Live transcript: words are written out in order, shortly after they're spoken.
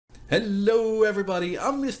Hello everybody,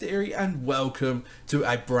 I'm Mr. Irri and welcome to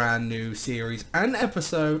a brand new series and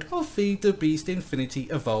episode of Feed the Beast Infinity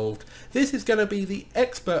Evolved. This is going to be the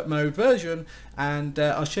expert mode version, and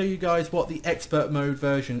I'll show you guys what the expert mode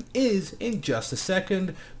version is in just a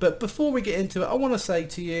second. But before we get into it, I want to say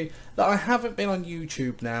to you that I haven't been on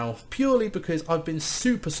YouTube now purely because I've been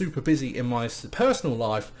super busy in my personal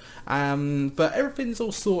life, but everything's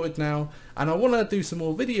all sorted now and I want to do some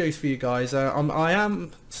more videos for you guys. I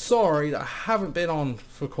am sorry that I haven't been on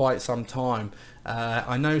for quite some time.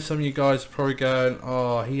 I know some of you guys are probably going,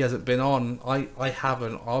 oh, he hasn't been on. I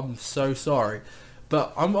haven't. I'm so sorry.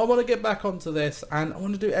 But I want to get back onto this, and I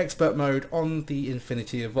want to do expert mode on the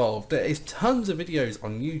Infinity Evolved. There is tons of videos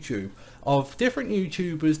on YouTube of different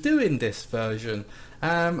YouTubers doing this version,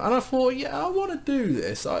 and I thought, yeah, I want to do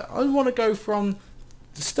this. I want to go from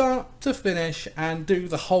start to finish and do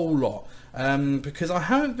the whole lot, because I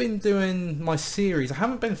haven't been doing my series. I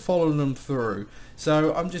haven't been following them through.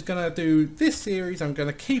 So I'm just going to do this series, I'm going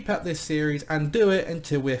to keep at this series and do it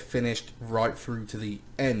until we're finished right through to the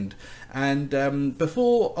end. And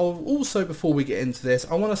before we get into this,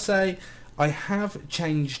 I want to say I have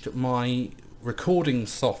changed my recording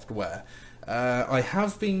software. I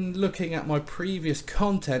have been looking at my previous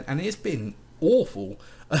content and it's been awful.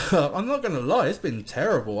 I'm not going to lie, it's been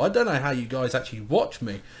terrible. I don't know how you guys actually watch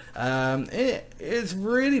me. It's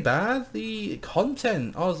really bad, the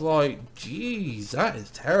content. I was like, geez, that is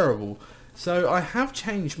terrible. So I have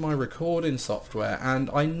changed my recording software, and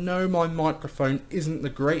I know my microphone isn't the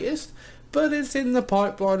greatest, but it's in the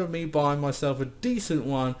pipeline of me buying myself a decent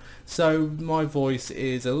one, so my voice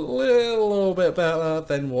is a little bit better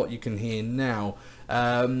than what you can hear now.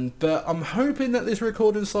 But I'm hoping that this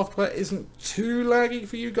recording software isn't too laggy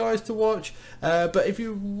for you guys to watch. But if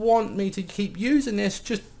you want me to keep using this,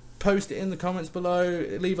 just post it in the comments below,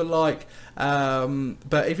 leave a like.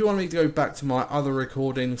 But if you want me to go back to my other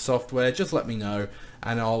recording software, just let me know,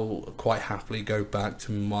 and I'll quite happily go back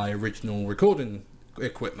to my original recording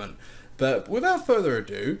equipment. But without further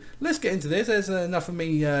ado, let's get into this. There's enough of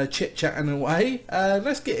me chit-chatting away.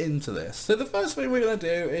 Let's get into this. So the first thing we're going to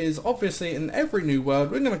do is, obviously, in every new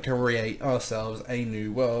world, we're going to create ourselves a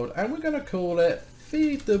new world, and we're going to call it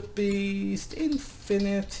Feed the Beast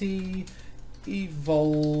Infinity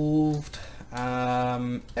Evolved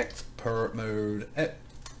Expert Mode.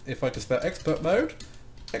 If I can spell expert mode.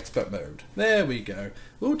 Expert mode. There we go.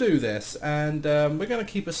 We'll do this, and we're going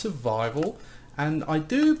to keep a survival. And I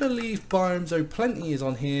do believe Biomes O'Plenty is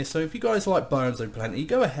on here, so if you guys like Biomes O'Plenty,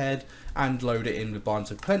 go ahead and load it in with Biomes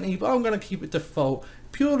O'Plenty, but I'm going to keep it default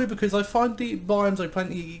purely because I find the Biomes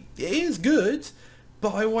O'Plenty is good,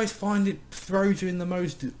 but I always find it throws you in the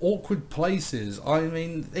most awkward places. I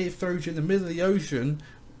mean, it throws you in the middle of the ocean,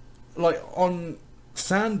 like on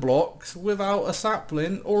sand blocks without a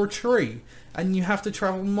sapling or a tree, and you have to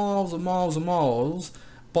travel miles and miles and miles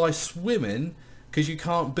by swimming, because you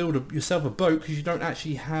can't build yourself a boat because you don't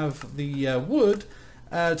actually have the wood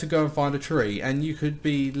to go and find a tree, and you could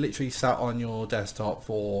be literally sat on your desktop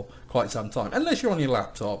for quite some time, unless you're on your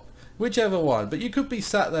laptop, whichever one, but you could be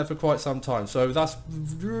sat there for quite some time. So that's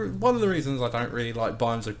one of the reasons I don't really like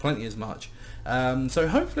Biomes O'Plenty as much. So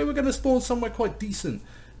hopefully we're going to spawn somewhere quite decent.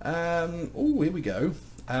 Oh, here we go.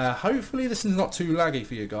 Hopefully this is not too laggy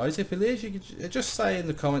for you guys. If it is, you can just say in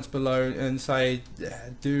the comments below and say,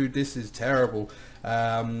 dude, this is terrible.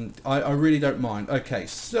 I really don't mind. Okay,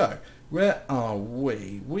 so where are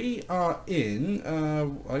we? We are in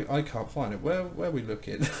I can't find it. Where are we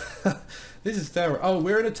looking? This is terrible. Oh,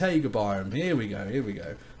 we're in a taiga biome. Here we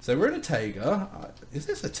go. So we're in a taiga. Is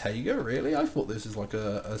this a taiga really? I thought this is like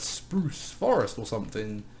a spruce forest or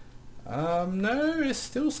something. No, it's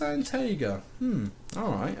still saying taiga.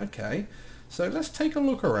 Alright, okay. So let's take a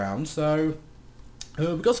look around. So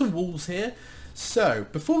we've got some wolves here. So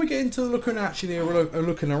before we get into looking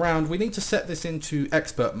around, we need to set this into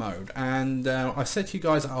expert mode. And I said to you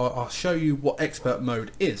guys, I'll show you what expert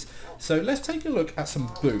mode is. So let's take a look at some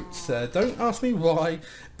boots. Don't ask me why,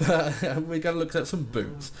 but we're going to look at some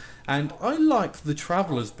boots. And I like the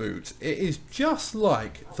Traveller's boot. It is just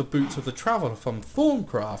like the boots of the Traveller from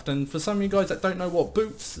Formcraft. And for some of you guys that don't know what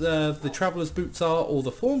boots the Traveller's boots are, or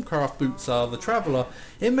the Formcraft boots are, the Traveller,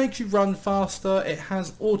 it makes you run faster. It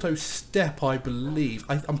has auto step, I believe.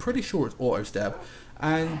 I'm pretty sure it's auto step.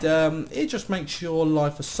 And it just makes your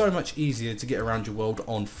life so much easier to get around your world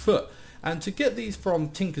on foot. And to get these from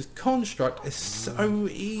Tinker's Construct is so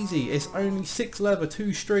easy. It's only 6 leather,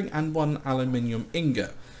 2 string and 1 aluminium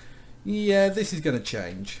ingot. Yeah, this is going to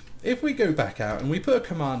change. If we go back out and we put a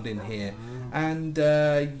command in here, and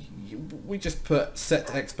we just put set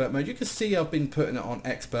to expert mode. You can see I've been putting it on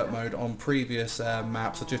expert mode on previous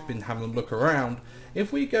maps. I've just been having a look around.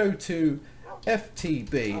 If we go to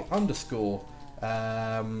FTB underscore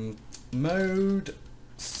mode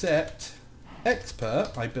set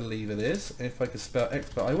expert, I believe it is, if I can spell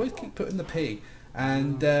expert, I always keep putting the P,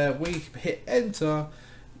 and we hit enter,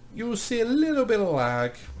 you'll see a little bit of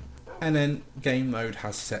lag, and then game mode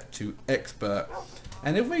has set to expert.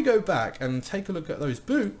 And if we go back and take a look at those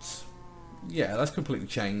boots, yeah, that's completely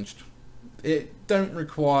changed. It don't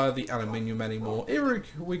require the aluminium anymore. It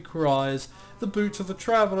requires the boots of the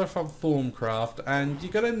traveller from Thorncraft, and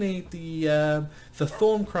you're gonna need the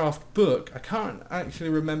Thorncraft book. I can't actually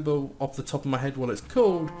remember off the top of my head what it's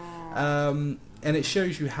called, and it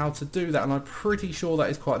shows you how to do that. And I'm pretty sure that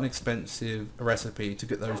is quite an expensive recipe to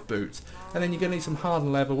get those boots. And then you're gonna need some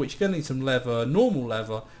hardened leather, which you're gonna need some leather, normal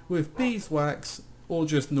leather with beeswax, or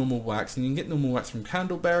just normal wax, and you can get normal wax from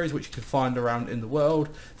candleberries, which you can find around in the world.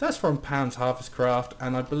 That's from Pound's Harvest Craft,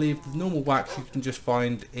 and I believe the normal wax you can just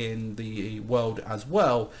find in the world as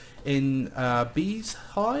well, in Bee's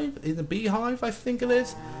Hive, in the Beehive, I think it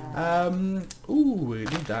is. Ooh, we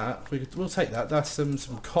need that. We'll take that. That's some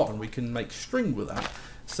cotton. We can make string with that.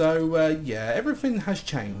 So yeah, everything has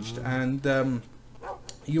changed, and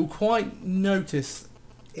you'll quite notice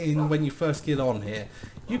when you first get on here,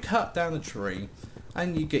 you cut down a tree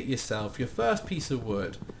and you get yourself your first piece of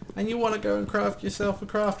wood, and you want to go and craft yourself a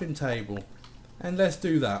crafting table, and let's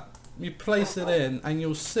do that. You place it in, and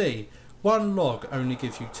you'll see one log only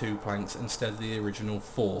gives you 2 planks instead of the original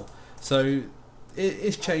 4. So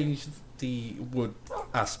it's changed the wood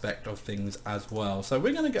aspect of things as well. So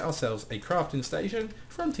we're going to get ourselves a crafting station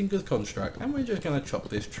from Tinker's Construct, and we're just going to chop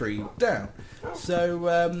this tree down.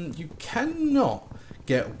 So you cannot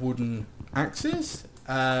get wooden axes.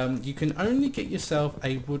 You can only get yourself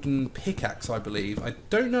a wooden pickaxe, I believe. I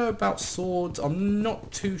don't know about swords. I'm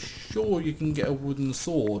not too sure you can get a wooden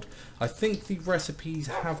sword. I think the recipes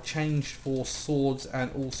have changed for swords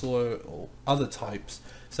and also other types.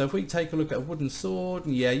 So if we take a look at a wooden sword,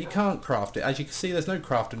 yeah, you can't craft it. As you can see, there's no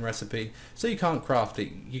crafting recipe, so you can't craft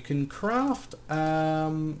it. You can craft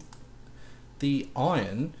the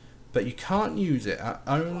iron, but you can't use it. It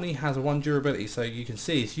only has 1 durability, so you can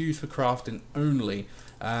see it's used for crafting only,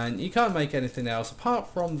 and you can't make anything else apart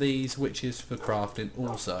from these, which is for crafting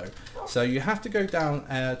also. So you have to go down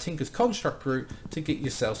Tinker's Construct route to get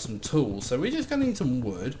yourself some tools. So we're just going to need some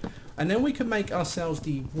wood, and then we can make ourselves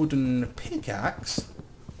the wooden pickaxe,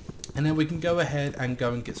 and then we can go ahead and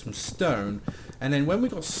get some stone, and then when we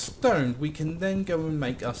got stone, we can then go and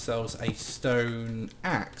make ourselves a stone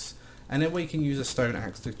axe. And then we can use a stone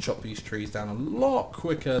axe to chop these trees down a lot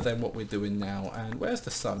quicker than what we're doing now. And where's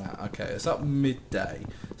the sun at? Okay, it's up midday,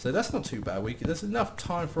 so that's not too bad. There's enough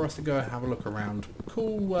time for us to go and have a look around.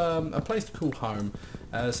 Cool, a place to call home,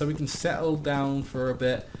 so we can settle down for a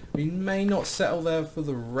bit. We may not settle there for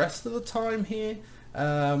the rest of the time here,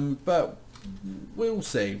 but we'll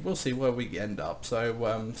see. We'll see where we end up.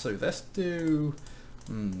 So, so let's do.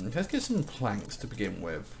 Let's get some planks to begin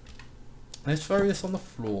with. Let's throw this on the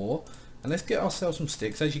floor, and let's get ourselves some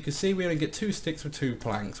sticks. As you can see, we only get 2 sticks for 2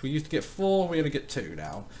 planks. We used to get 4, we only get 2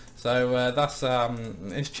 now. So that's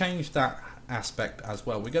it's changed that aspect as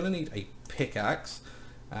well. We're going to need a pickaxe.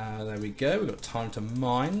 There we go. We've got time to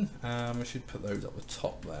mine. I should put those up the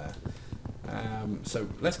top there. So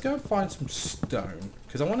let's go and find some stone,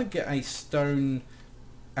 because I want to get a stone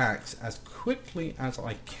axe as quickly as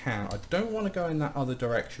I can. I don't want to go in that other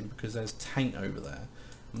direction because there's taint over there.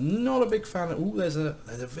 I'm not a big fan of. Ooh, there's a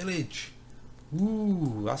village.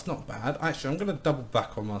 Ooh, that's not bad. Actually, I'm going to double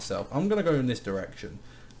back on myself. I'm going to go in this direction.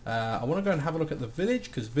 I want to go and have a look at the village,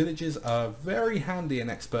 because villages are very handy in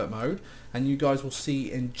expert mode, and you guys will see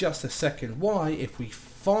in just a second why. If we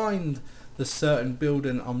find the certain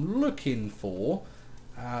building I'm looking for,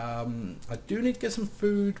 I do need to get some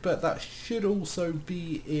food, but that should also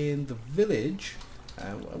be in the village.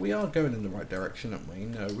 We are going in the right direction, aren't we?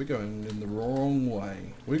 No, we're going in the wrong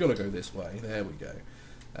way. We got to go this way. There we go.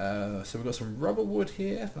 So we've got some rubber wood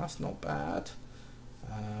here. That's not bad.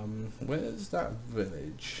 Where's that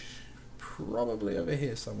village? Probably over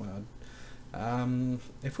here somewhere.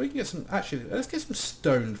 If we can get some... Actually, let's get some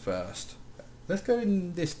stone first. Let's go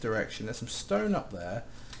in this direction. There's some stone up there.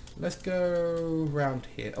 Let's go around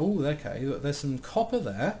here. Oh, okay. Look, there's some copper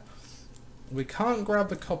there. We can't grab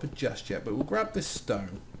the copper just yet, but we'll grab this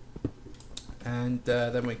stone, and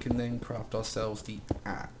then we can craft ourselves the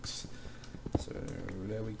axe. So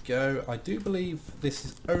there we go. I do believe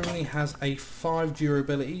this only has a 5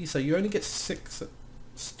 durability, so you only get 6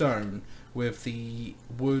 stone with the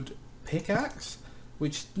wood pickaxe.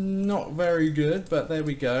 which is not very good, but there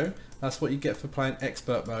we go. That's what you get for playing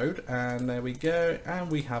expert mode. And there we go, and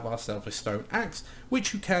we have ourselves a stone axe,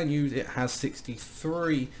 which you can use. It has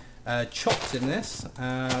 63 chops in this,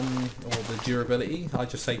 or the durability. I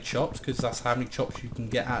just say chops because that's how many chops you can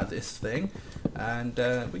get out of this thing. And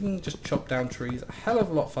we can just chop down trees a hell of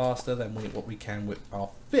a lot faster than what we can with our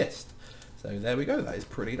fist. So there we go, that is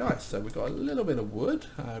pretty nice. So we've got a little bit of wood,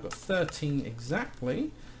 I've got 13 exactly.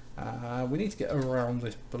 We need to get around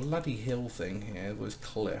this bloody hill thing here, this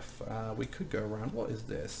cliff. We could go around, what is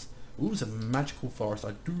this? Ooh, it's a magical forest.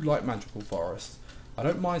 I do like magical forests. I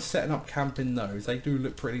don't mind setting up camp in those, they do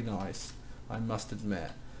look pretty nice, I must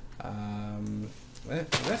admit.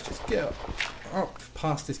 Let's just get up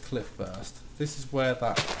past this cliff first. This is where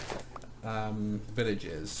that village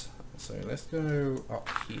is. So let's go up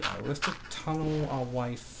here. Let's just tunnel our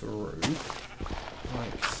way through,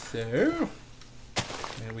 like so.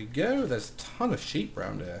 There we go. There's a ton of sheep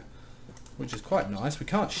around here, which is quite nice. We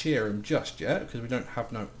can't shear them just yet because we don't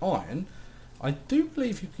have no iron. I do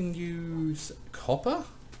believe you can use copper,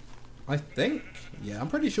 I think. Yeah, I'm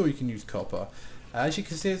pretty sure you can use copper. As you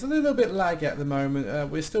can see, it's a little bit laggy at the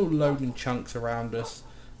moment. We're still loading chunks around us.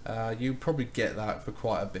 You probably get that for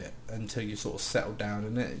quite a bit until you sort of settle down,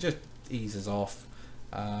 and it just eases off.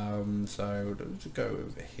 So let's go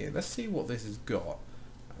over here. Let's see what this has got.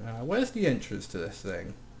 Where's the entrance to this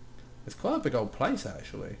thing? It's quite a big old place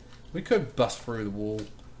actually. We could bust through the wall.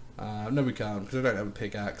 No we can't because I don't have a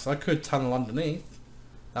pickaxe. I could tunnel underneath.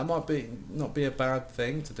 That might not be a bad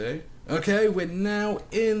thing to do. Okay, we're now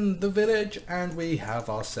in the village and we have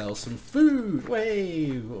ourselves some food.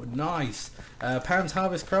 Way nice. Pound's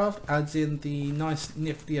Harvest Craft adds in the nice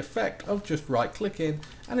nifty effect of just right clicking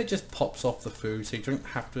and it just pops off the food, so you don't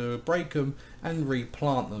have to break them and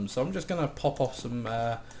replant them. So I'm just going to pop off some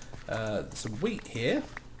wheat here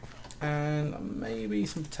and maybe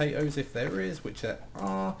some potatoes if there is, which there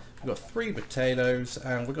are. We've got 3 potatoes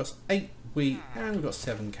and we've got 8 wheat and we've got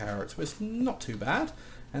 7 carrots, which is not too bad.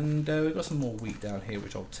 And we've got some more wheat down here,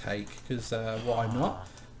 which I'll take because why not?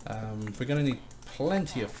 We're going to need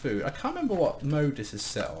plenty of food. I can't remember what mode this is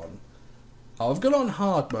set on. Oh, I've got on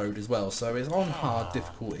hard mode as well, so it's on hard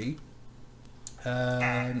difficulty.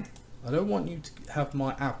 I don't want you to have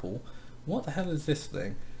my apple. What the hell is this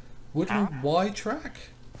thing? Wooden Y track?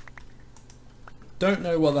 Don't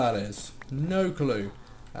know what that is. No clue.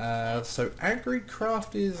 So Irri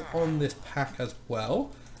Craft is on this pack as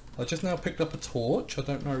well. I just now picked up a torch. I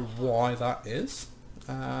don't know why that is.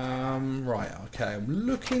 Right, okay. I'm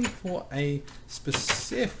looking for a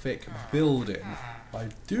specific building. I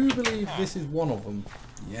do believe this is one of them.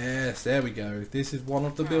 Yes, there we go. This is one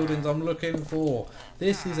of the buildings I'm looking for.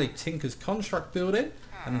 This is a Tinker's Construct building.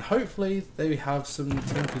 And hopefully they have some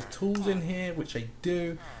Tinker's tools in here, which they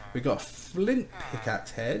do. We've got a flint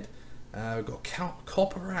pickaxe head. We've got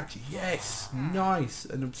copper axe. Yes, nice.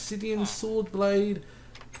 An obsidian sword blade.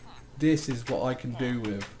 This is what I can do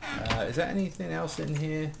with. Is there anything else in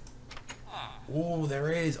here? Oh,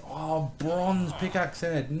 there is. Oh, bronze pickaxe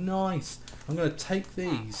head. Nice. I'm going to take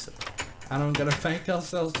these and I'm going to make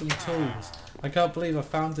ourselves some tools. I can't believe I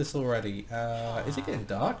found this already. Is it getting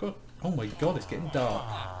dark? Oh my god, it's getting dark.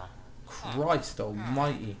 Christ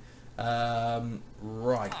almighty.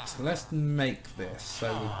 Right, so let's make this.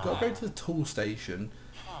 So we've got to go to the tool station.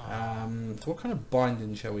 So what kind of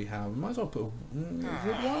binding shall we have? Might as well put a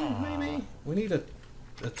wood one, maybe? We need a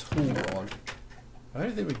tool rod. I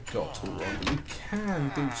don't think we've got a tool rod, but we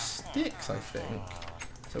can do sticks, I think.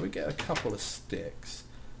 So we get a couple of sticks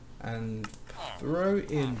and throw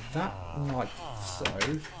in that like so,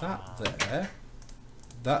 that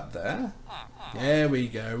there. There we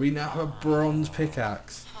go. We now have a bronze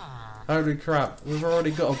pickaxe. Holy crap, we've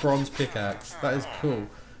already got a bronze pickaxe. That is cool.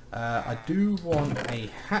 I do want a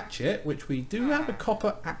hatchet, which we do have a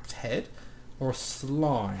copper axe head or a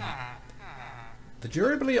slime. The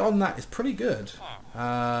durability on that is pretty good.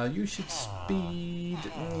 You should speed.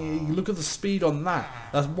 Look at the speed on that.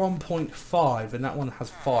 That's 1.5 and that one has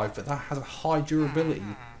 5, but that has a high durability.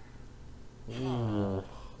 Ooh,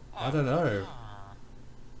 I don't know.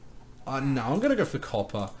 No, I'm going to go for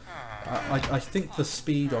copper. I think the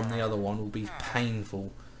speed on the other one will be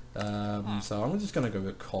painful. So I'm just going to go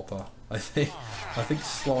with copper. I think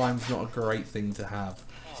slime's not a great thing to have.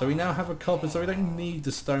 So we now have a copper, so we don't need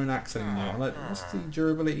the stone axe anymore. What's the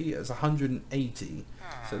durability? It's 180.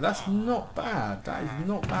 So that's not bad. That is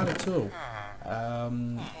not bad at all.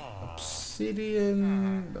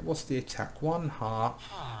 Obsidian. What's the attack? 1 heart,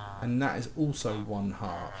 and that is also 1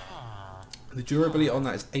 heart. The durability on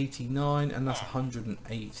that is 89, and that's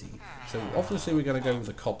 180. So obviously we're going to go with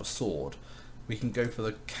a copper sword. we can go for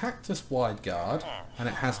the cactus wide guard, and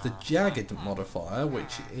it has the jagged modifier,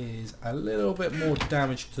 which is a little bit more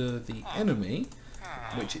damage to the enemy,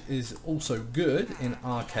 which is also good in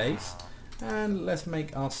our case. And let's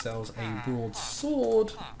make ourselves a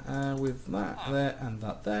broadsword with that there and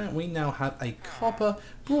that there. We now have a copper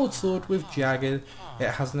broadsword with jagged.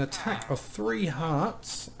 It has an attack of 3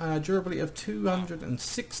 hearts, durability of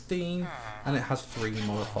 216, and it has 3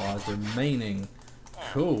 modifiers remaining.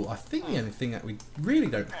 Cool. I think the only thing that we really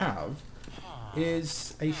don't have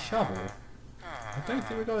is a shovel. I don't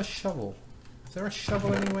think we got a shovel. Is there a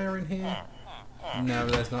shovel anywhere in here? No,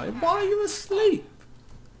 there's not. Why are you asleep?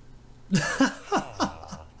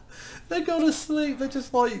 They go to sleep. They're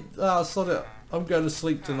just like, ah, sod it, I'm going to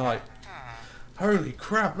sleep tonight. Holy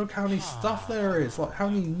crap, look how many stuff there is. Like how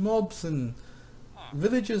many mobs and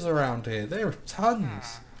villagers around here. There are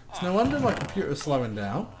tons. It's no wonder my computer's slowing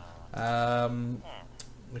down.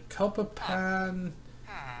 The copper pan,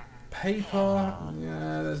 paper,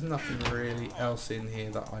 yeah, there's nothing really else in here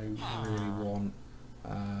that I really want.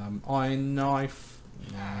 Iron knife,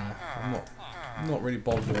 nah, I'm not really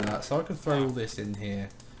bothered with that, so I can throw all this in here.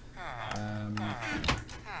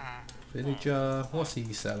 Villager, what's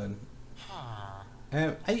he selling?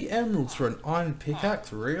 8 emeralds for an iron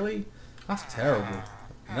pickaxe, really? That's terrible.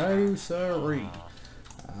 No sirree.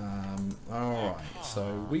 Alright,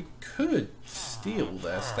 so we could steal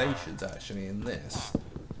their stations actually in this.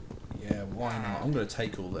 Yeah, why not? I'm going to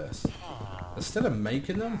take all this. Instead of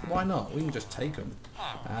making them, why not? We can just take them.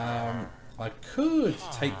 I could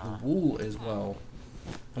take the wool as well.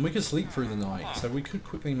 And we could sleep through the night, so we could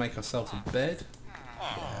quickly make ourselves a bed.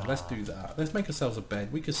 Yeah, let's do that. Let's make ourselves a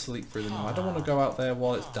bed. We could sleep through the night. I don't want to go out there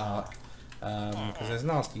while it's dark, because there's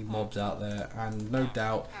nasty mobs out there, and no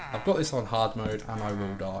doubt I've got this on hard mode and I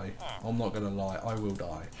will die. I'm not going to lie, I will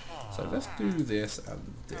die. So let's do this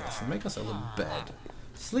and make ourselves a bed,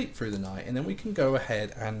 sleep through the night, and then we can go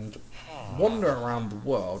ahead and wander around the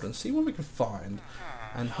world and see what we can find,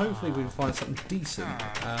 and hopefully we can find something decent.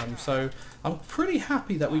 So I'm pretty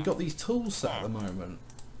happy that we got these tools set at the moment.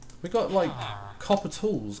 We got like copper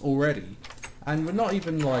tools already, and we're not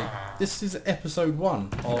even like, this is episode 1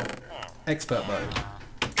 of expert mode,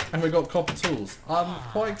 and we got copper tools. I'm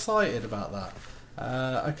quite excited about that.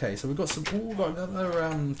 Okay, so we've got some, got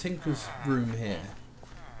another Tinker's room here.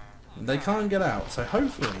 They can't get out, so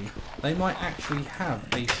hopefully they might actually have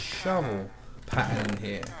a shovel pattern in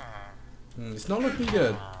here. It's not looking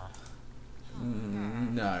good.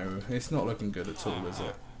 No, it's not looking good at all, is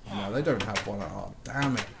it? No, they don't have one. Oh,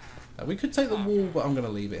 damn it. We could take the wall, but I'm going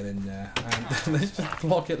to leave it in there. And let's just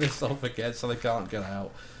block this off again so they can't get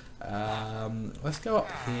out. Let's go up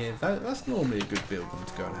here. That's normally a good building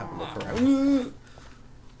to go and have a look around.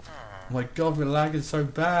 Oh my god, my lag is so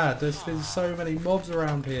bad. There's been so many mobs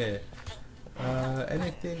around here.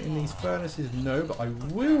 Anything in these furnaces? No, but I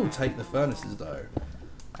will take the furnaces though.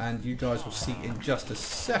 And you guys will see in just a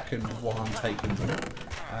second why I'm taking them.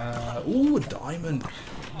 Ooh, a diamond.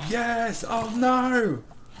 Yes! Oh no!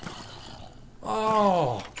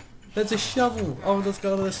 Oh! There's a shovel! I was just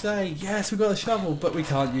going to say, yes, we got a shovel, but we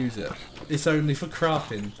can't use it. It's only for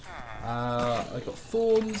crafting. I got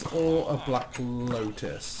thorns or a black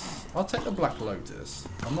lotus. I'll take the black lotus.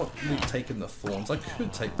 I'm not really taking the thorns. I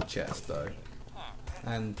could take the chest though.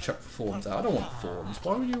 And chuck the thorns out. I don't want thorns.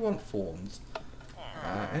 Why would you want thorns?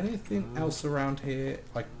 Anything else around here?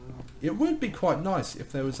 It would be quite nice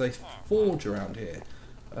if there was a forge around here.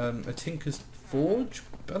 A tinker's forge?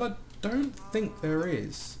 But I don't think there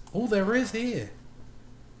is. Oh, there is here.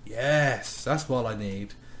 Yes, that's what I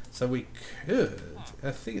need. So we could,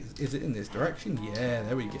 I think, is it in this direction? Yeah,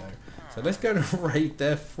 there we go. So let's go and raid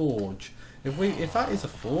their forge. If that is a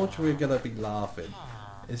forge, we're gonna be laughing.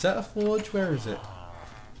 Is that a forge? Where is it?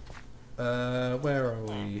 Where are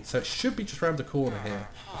we? So it should be just around the corner here.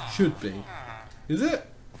 Should be. Is it?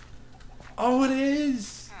 Oh, it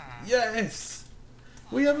is! Yes!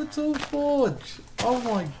 We have a tool forge! Oh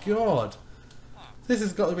my god! This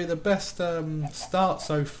has got to be the best start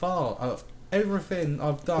so far. Of everything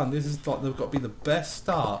I've done, this is like, they've got to be the best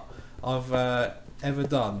start I've ever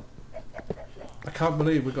done. I can't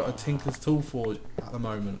believe we've got a Tinker's Tool Forge at the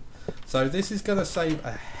moment. So this is going to save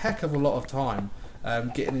a heck of a lot of time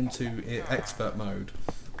getting into expert mode.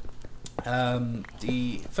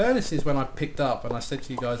 The furnaces, when I picked up, and I said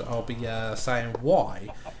to you guys I'll be saying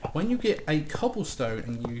why, when you get a cobblestone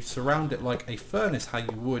and you surround it like a furnace how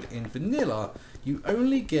you would in vanilla, you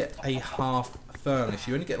only get a half furnace.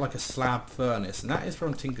 You only get like a slab furnace, and that is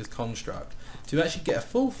from Tinker's Construct. To actually get a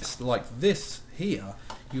full like this here,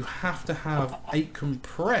 you have to have 8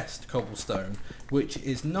 compressed cobblestone, which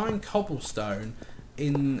is 9 cobblestone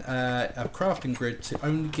in a crafting grid to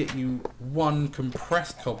only get you 1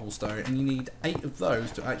 compressed cobblestone, and you need 8 of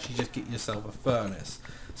those to actually just get yourself a furnace.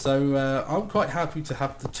 So I'm quite happy to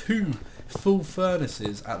have the 2 full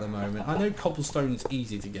furnaces at the moment. I know cobblestone is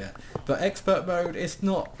easy to get, but expert mode, it's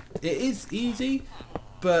not. It is easy,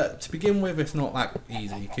 but to begin with it's not that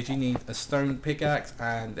easy, because you need a stone pickaxe,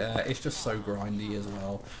 and it's just so grindy as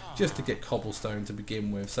well just to get cobblestone to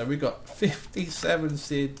begin with. So we got 57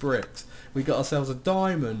 seared bricks, we got ourselves a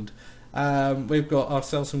diamond, we've got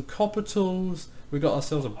ourselves some copper tools, we got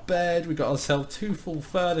ourselves a bed, we got ourselves 2 full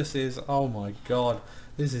furnaces. Oh my god,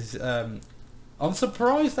 this is I'm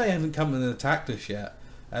surprised they haven't come and attacked us yet.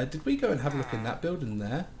 Did we go and have a look in that building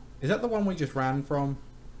there? Is that the one we just ran from?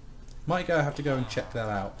 Might have to go and check that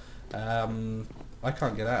out. I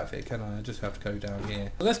can't get out of it, can I? I just have to go down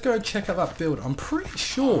here. Let's go and check out that building. I'm pretty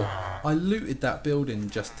sure I looted that building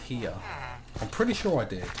just here. I'm pretty sure I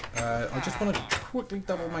did. I just want to quickly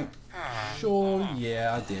double make sure.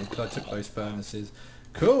 Yeah, I did, because I took those furnaces.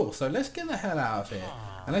 Cool, so let's get the hell out of here.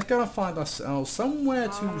 And let's go and find ourselves somewhere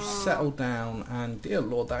to settle down. And dear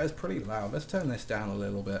lord, that is pretty loud. Let's turn this down a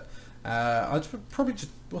little bit. I'd probably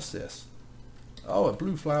just... What's this? Oh, a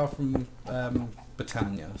blue flower from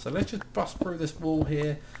Britannia. So let's just bust through this wall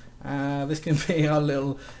here. This can be our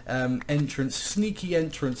little entrance, sneaky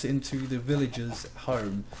entrance into the villagers'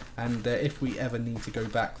 home. And if we ever need to go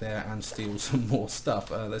back there and steal some more stuff,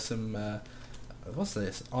 there's some... what's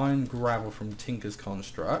this? Iron gravel from Tinker's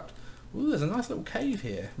Construct. Ooh, there's a nice little cave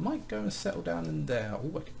here. Might go and settle down in there.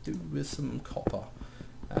 All I could do with some copper.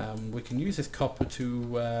 We can use this copper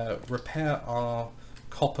to repair our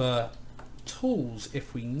copper tools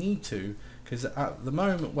if we need to, because at the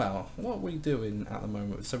moment, well, what are we doing at the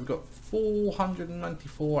moment? So we've got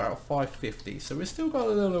 494 out of 550, so we've still got a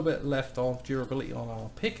little bit left of durability on our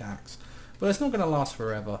pickaxe, but it's not going to last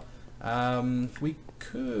forever. We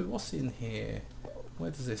could, what's in here? Where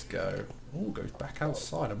does this go? Oh, it goes back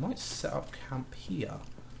outside. I might set up camp here.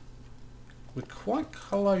 We're quite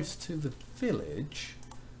close to the village.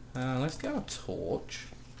 Let's get a torch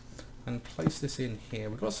and place this in here.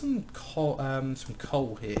 We've got some coal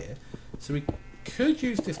here, so we could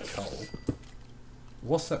use this coal.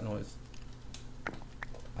 What's that noise?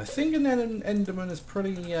 I think an Enderman is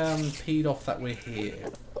pretty peed off that we're here,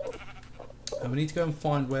 and we need to go and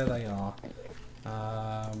find where they are.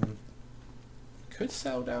 Could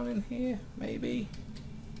settle down in here, maybe.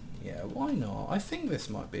 Yeah, why not? I think this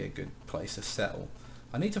might be a good place to settle.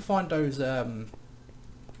 I need to find those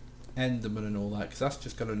Endermen and all that, because that's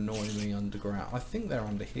just going to annoy me underground. I think they're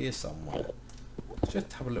under here somewhere. Let's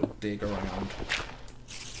just have a little dig around.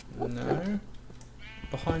 No?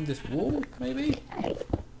 Behind this wall, maybe?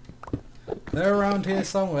 They're around here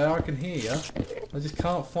somewhere, I can hear you. I just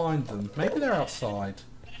can't find them. Maybe they're outside.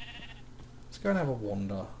 Let's go and have a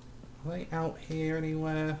wander. Are they out here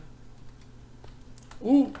anywhere?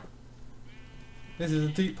 Ooh! This is a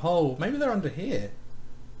deep hole. Maybe they're under here.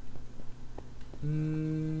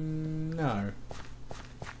 No.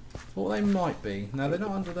 Thought they might be. No, they're not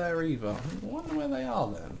under there either. I wonder where they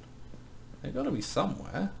are then. They've got to be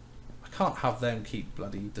somewhere. I can't have them keep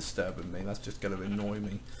bloody disturbing me. That's just going to annoy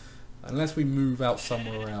me. Unless we move out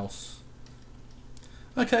somewhere else.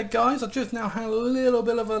 Okay guys, I've just now had a little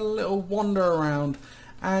bit of a little wander around,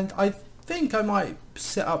 and I think I might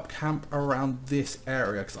set up camp around this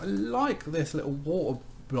area, because I like this little water,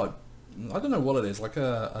 like, I don't know what it is, like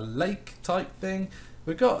a lake type thing.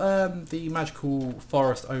 We've got the magical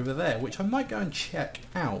forest over there, which I might go and check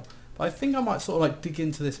out. But I think I might sort of like dig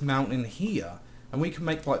into this mountain here, and we can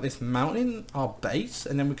make like this mountain our base,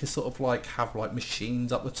 and then we can sort of like have like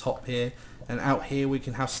machines up the top here, and out here we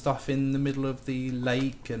can have stuff in the middle of the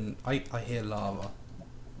lake. And I hear lava.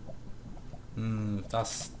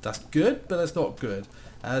 That's good, but that's not good.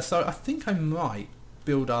 So I think I might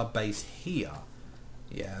build our base here.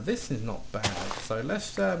 Yeah, this is not bad. So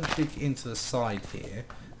let's dig into the side here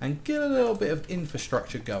and get a little bit of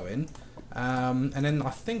infrastructure going. And then I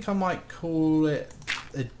think I might call it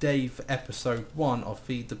a day for episode 1 of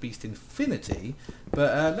Feed the Beast Infinity.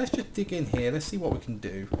 But let's just dig in here. Let's see what we can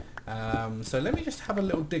do. So let me just have a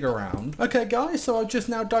little dig around. Okay guys, so I've just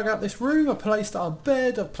now dug out this room. I placed our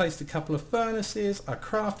bed, I've placed a couple of furnaces, a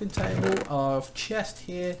crafting table, our chest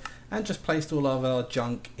here, and just placed all of our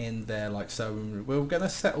junk in there like so. We're going to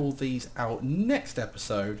set all these out next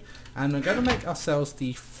episode, and we're going to make ourselves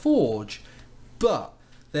the forge. But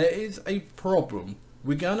there is a problem.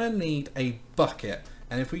 We're going to need a bucket,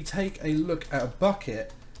 and if we take a look at a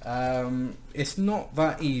bucket, it's not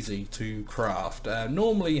that easy to craft.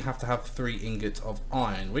 Normally you have to have 3 ingots of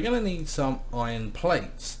iron. We're going to need some iron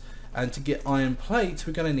plates, and to get iron plates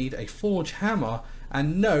we're going to need a forge hammer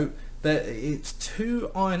and note that it's 2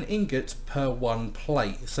 iron ingots per 1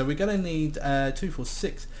 plate, so we're going to need 2, 4,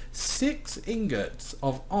 6 ingots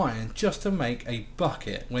of iron just to make a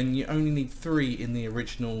bucket, when you only need 3 in the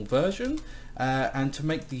original version. And to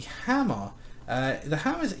make the hammer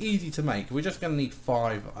is easy to make. We're just going to need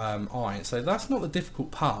 5 iron, so that's not the difficult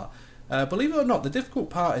part. Believe it or not, the difficult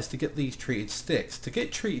part is to get these treated sticks. To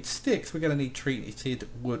get treated sticks, we're going to need treated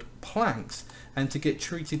wood planks, and to get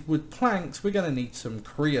treated wood planks, we're going to need some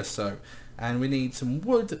creosote, and we need some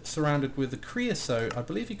wood surrounded with the creosote. I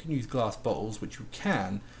believe you can use glass bottles, which you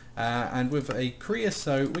can, and with a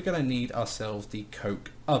creosote, we're going to need ourselves the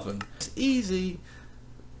coke oven. It's easy,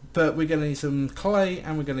 but we're going to need some clay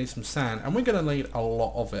and we're going to need some sand, and we're going to need a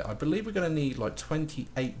lot of it. I believe we're going to need like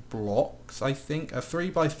 28 blocks, I think, a 3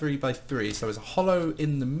 by 3 by 3, so it's a hollow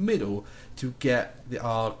in the middle to get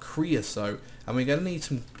our creosote, and we're going to need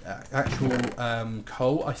some actual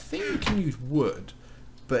coal. I think we can use wood,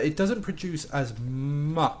 but it doesn't produce as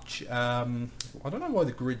much. I don't know why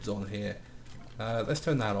the grid's on here. Let's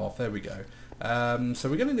turn that off. There we go. So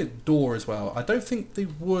we're going to need a door as well. I don't think the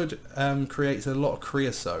wood creates a lot of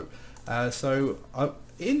creosote.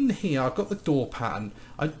 In here I've got the door pattern.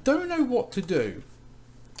 I don't know what to do.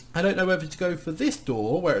 I don't know whether to go for this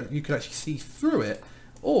door where you can actually see through it,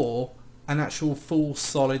 or an actual full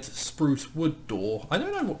solid spruce wood door. I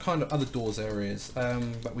don't know what kind of other doors there is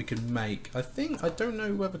that we can make. I don't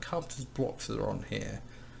know whether carpenter's blocks are on here.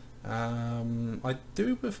 I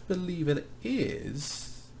do believe it is.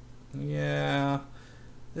 Yeah,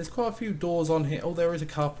 there's quite a few doors on here. Oh, there is a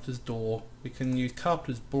carpenter's door. We can use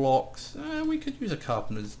carpenter's blocks. We could use a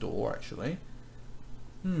carpenter's door actually.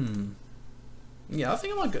 Yeah, I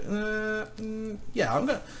think I might go.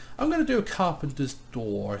 Yeah, I'm gonna do a carpenter's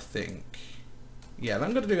door, I think. Yeah,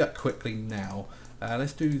 I'm gonna do that quickly now.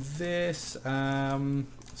 Let's do this. So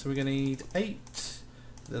we're gonna need 8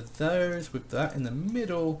 of those with that in the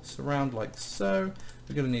middle, surround like so.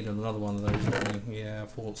 We're going to need another one of those, aren't we? Yeah, I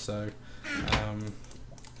thought so.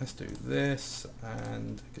 Let's do this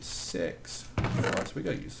and get 6. Right, so we're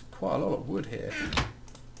going to use quite a lot of wood here.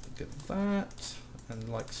 Get that, and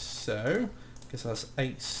like so. Gives us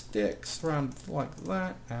 8 sticks, around like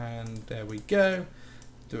that, and there we go.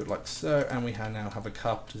 Do it like so, and we now have a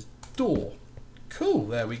carpenter's door. Cool,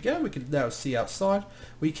 there we go. We can now see outside.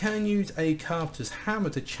 We can use a carpenter's hammer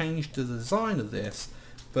to change the design of this,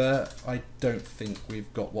 but I don't think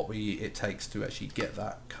we've got what it takes to actually get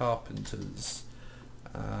that carpenter's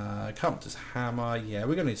hammer. Yeah,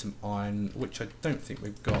 we're gonna need some iron, which I don't think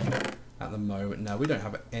we've got at the moment. No, we don't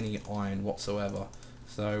have any iron whatsoever.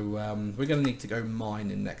 So we're going to need to go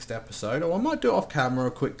mining next episode, or I might do it off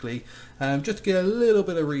camera quickly, just to get a little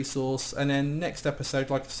bit of resource. And then next episode,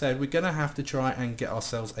 like I said, we're going to have to try and get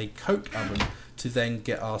ourselves a coke oven to then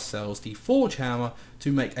get ourselves the forge hammer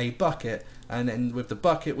to make a bucket. And then with the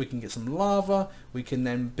bucket we can get some lava. We can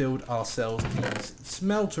then build ourselves the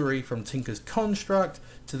smeltery from Tinker's Construct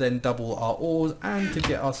to then double our ores, and to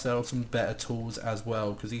get ourselves some better tools as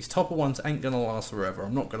well, because these topper ones ain't going to last forever.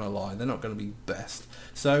 I'm not going to lie, they're not going to be best.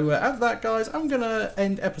 So at that, guys, I'm going to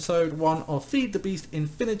end episode 1 of Feed the Beast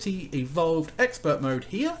Infinity Evolved Expert Mode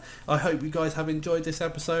here. I hope you guys have enjoyed this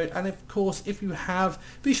episode, and of course if you have,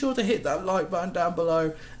 be sure to hit that like button down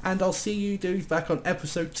below, and I'll see you dudes back on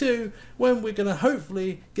episode 2 when we're going to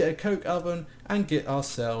hopefully get a coke oven and get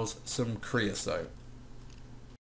ourselves some creosote.